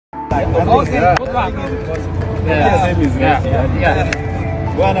Okay, good luck.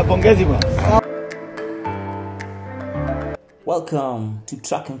 Welcome to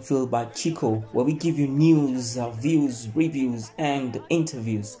Track and Field by Chico, where we give you news, views, reviews, and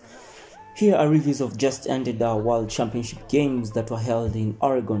interviews. Here are reviews of just ended World Championship games that were held in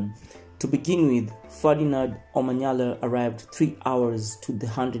Oregon. To begin with, Ferdinand Omanyala arrived 3 hours to the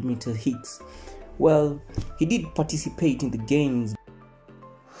 100-meter heats. Well, he did participate in the games,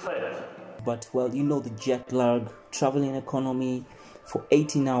 but well, you know the jet lag, traveling economy for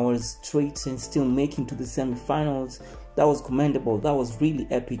 18 hours straight and still making to the semi-finals. That was commendable, that was really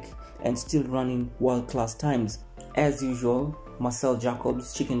epic, and still running world-class times. As usual, Marcel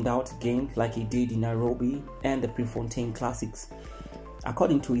Jacobs chickened out again like he did in Nairobi and the Prefontaine Classics.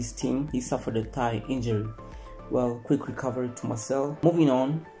 According to his team, he suffered a thigh injury. Well, quick recovery to Marcel. Moving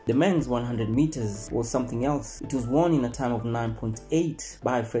on, the men's 100 meters was something else. It was won in a time of 9.8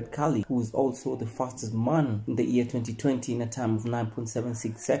 by Fred Curley, who is also the fastest man in the year 2020 in a time of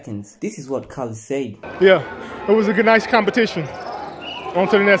 9.76 seconds. This is what Curley said. Yeah, it was a good, nice competition. On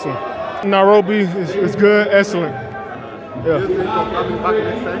to the next one. Nairobi is good, excellent. Yeah.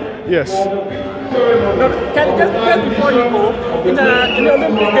 Yes. Can just before you go, in the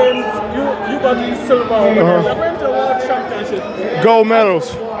Olympic Games, you got silver. You're going to the World Championship. Gold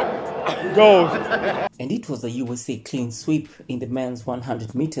medals. Gold. And it was a USA clean sweep in the men's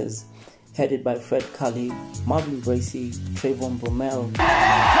 100 meters, headed by Fred Curley, Marvin Bracey, Trayvon Bromell.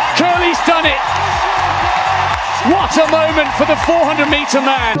 Curley's done it! What a moment for the 400-meter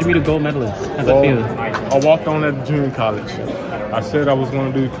man! To be the gold medalist, how's that feel? I walked on at junior college. I said I was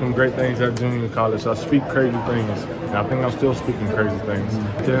going to do some great things at junior college. I speak crazy things, and I think I'm still speaking crazy things.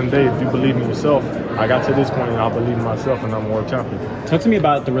 At the end of the day, if you believe in yourself, I got to this point and I believe in myself and I'm a world champion. Talk to me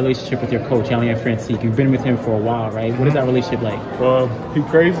about the relationship with your coach, ShellyAnn Francique. You've been with him for a while, right? What is that relationship like? Well, he's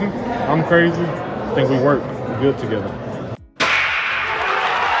crazy, I'm crazy. I think we work good together.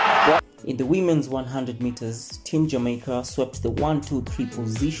 In the women's 100 meters, Team Jamaica swept the 1, 2, 3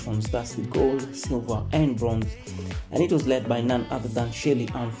 positions, that's the gold, silver and bronze, and it was led by none other than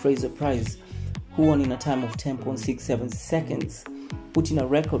ShellyAnn Fraser-Pryce, who won in a time of 10.67 seconds, putting a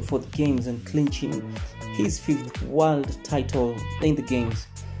record for the games and clinching his 5th world title in the games.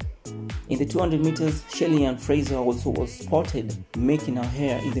 In the 200 meters, ShellyAnn Fraser also was spotted making her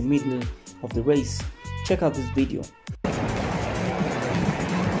hair in the middle of the race. Check out this video.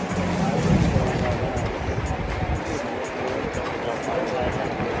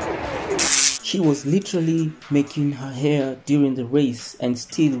 She was literally making her hair during the race and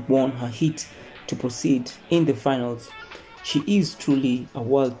still won her heat to proceed in the finals. She is truly a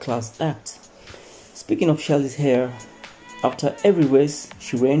world-class act. Speaking of Shelly's hair, after every race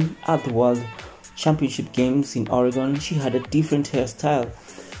she ran at the World Championship Games in Oregon, she had a different hairstyle,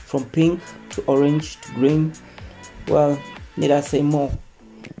 from pink to orange to green. Well, need I say more?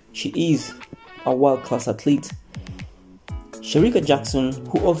 She is a world-class athlete. Shericka Jackson,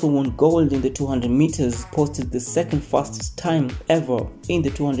 who also won gold in the 200 meters, posted the second fastest time ever in the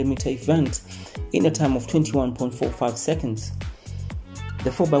 200 meter event in a time of 21.45 seconds.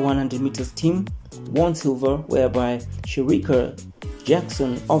 The 4x100 meters team won silver, whereby Shericka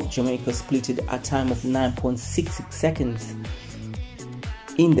Jackson of Jamaica splitted a time of 9.66 seconds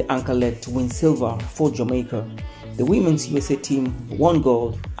in the anchor leg to win silver for Jamaica. The women's USA team won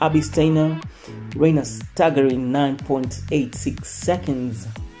gold. Abby Steiner ran a staggering 9.86 seconds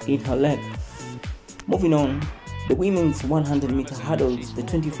in her leg. Moving on, the women's 100 meter hurdles, the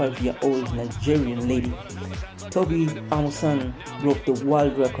 25-year-old Nigerian lady Toby Amusan broke the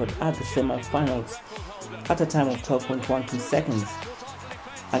world record at the semi-finals at a time of 12.12 seconds.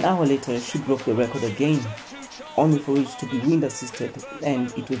 An hour later, she broke the record again, only for it to be wind assisted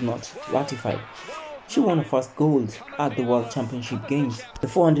and it was not ratified. She won her first gold at the World Championship Games. The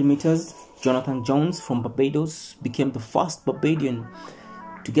 400 meters, Jonathan Jones from Barbados became the first Barbadian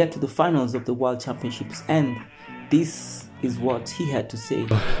to get to the finals of the World Championships, and this is what he had to say.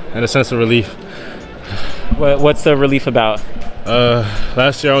 And a sense of relief. What's the relief about?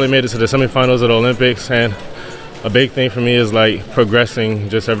 Last year I only made it to the semifinals of the Olympics, and a big thing for me is like progressing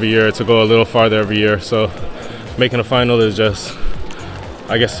just every year to go a little farther every year. So making a final is just,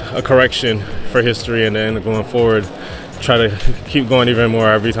 I guess, a correction for history, and then going forward, try to keep going even more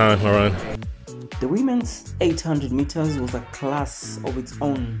every time I run. The women's 800 meters was a class of its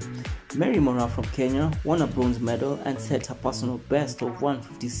own. Mary Moraa from Kenya won a bronze medal and set her personal best of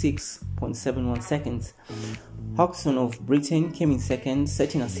 156.71 seconds. Hodgson of Britain came in second,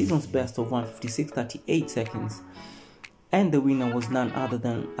 setting a season's best of 156.38 seconds. And the winner was none other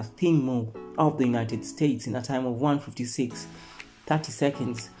than Athing Mu of the United States in a time of 156.30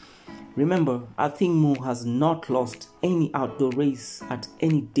 seconds. Remember, Mburu has not lost any outdoor race at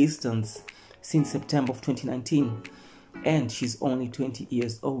any distance since September of 2019, and she's only 20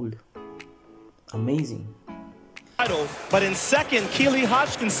 years old. Amazing. But in second, Keely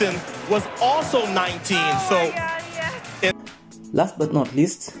Hodgkinson was also 19. Last but not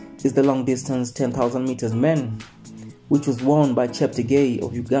least is the long distance 10,000 meters men, which was won by Cheptegei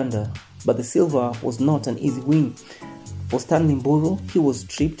of Uganda. But the silver was not an easy win. For Stanley Mburu, he was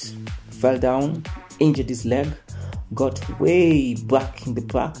tripped, fell down, injured his leg, got way back in the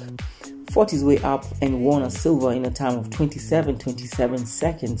pack, fought his way up and won a silver in a time of 27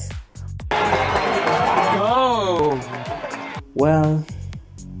 seconds. Oh. Well,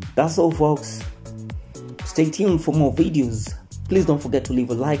 that's all folks. Stay tuned for more videos. Please don't forget to leave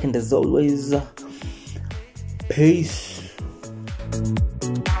a like, and as always, peace.